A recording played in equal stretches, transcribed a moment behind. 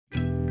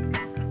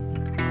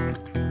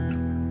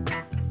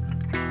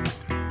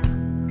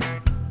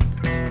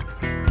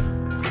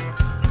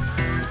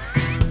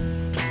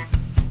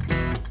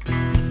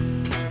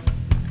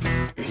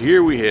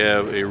here we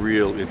have a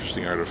real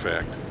interesting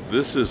artifact.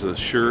 This is a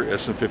Shure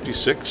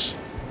SM56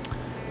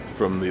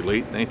 from the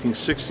late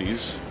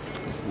 1960s,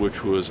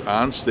 which was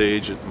on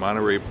stage at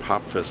Monterey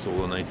Pop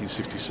Festival in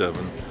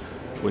 1967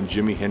 when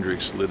Jimi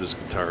Hendrix lit his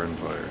guitar on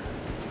fire.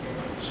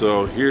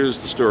 So here's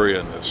the story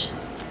on this.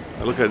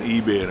 I look on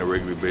eBay on a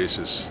regular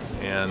basis,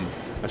 and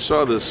I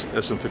saw this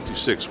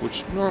SM56,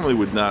 which normally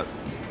would not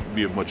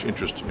be of much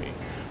interest to me.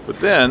 But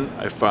then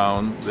I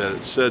found that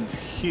it said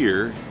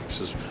here, it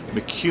says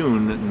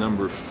McCune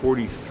number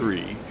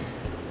 43,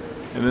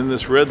 and then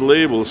this red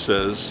label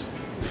says,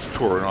 it's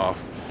torn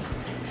off,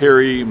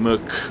 Harry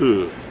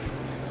McCune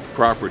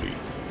property.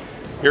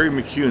 Harry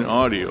McCune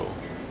Audio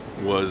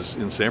was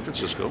in San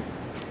Francisco,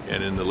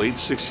 and in the late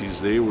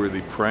 60s they were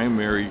the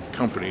primary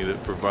company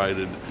that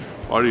provided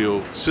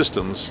audio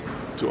systems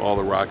to all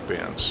the rock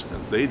bands,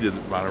 and they did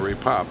Monterey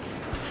Pop.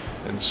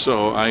 And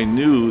so I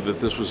knew that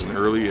this was an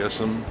early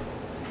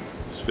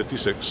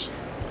SM56,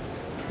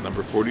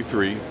 number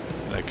 43,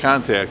 and I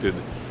contacted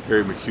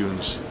Harry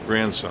McCune's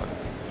grandson.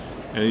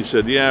 And he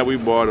said, yeah, we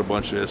bought a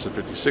bunch of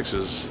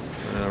SM56s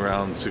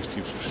around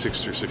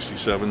 66 or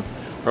 67,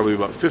 probably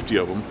about 50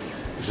 of them.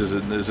 He says,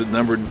 is it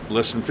numbered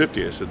less than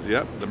 50? I said,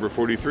 yep, number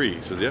 43.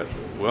 He said, yep,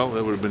 well,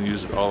 that would have been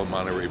used at all the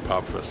Monterey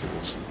Pop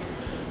festivals.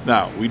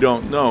 Now, we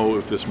don't know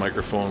if this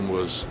microphone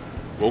was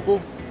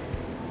vocal,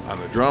 on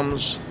the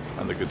drums,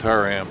 on the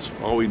guitar amps.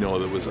 All we know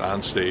that it was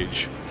on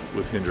stage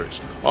with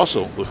Hendrix.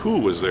 Also, The Who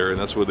was there, and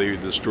that's where they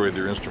destroyed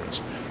their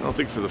instruments. I don't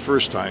think for the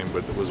first time,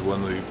 but it was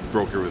when they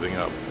broke everything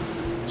up.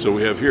 So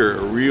we have here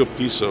a real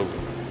piece of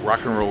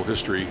rock and roll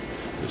history.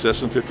 This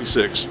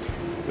SM56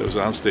 that was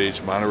on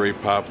stage Monterey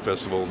Pop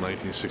Festival in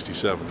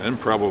 1967, and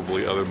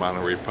probably other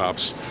Monterey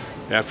Pops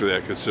after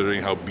that,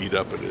 considering how beat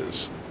up it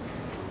is.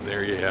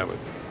 There you have it.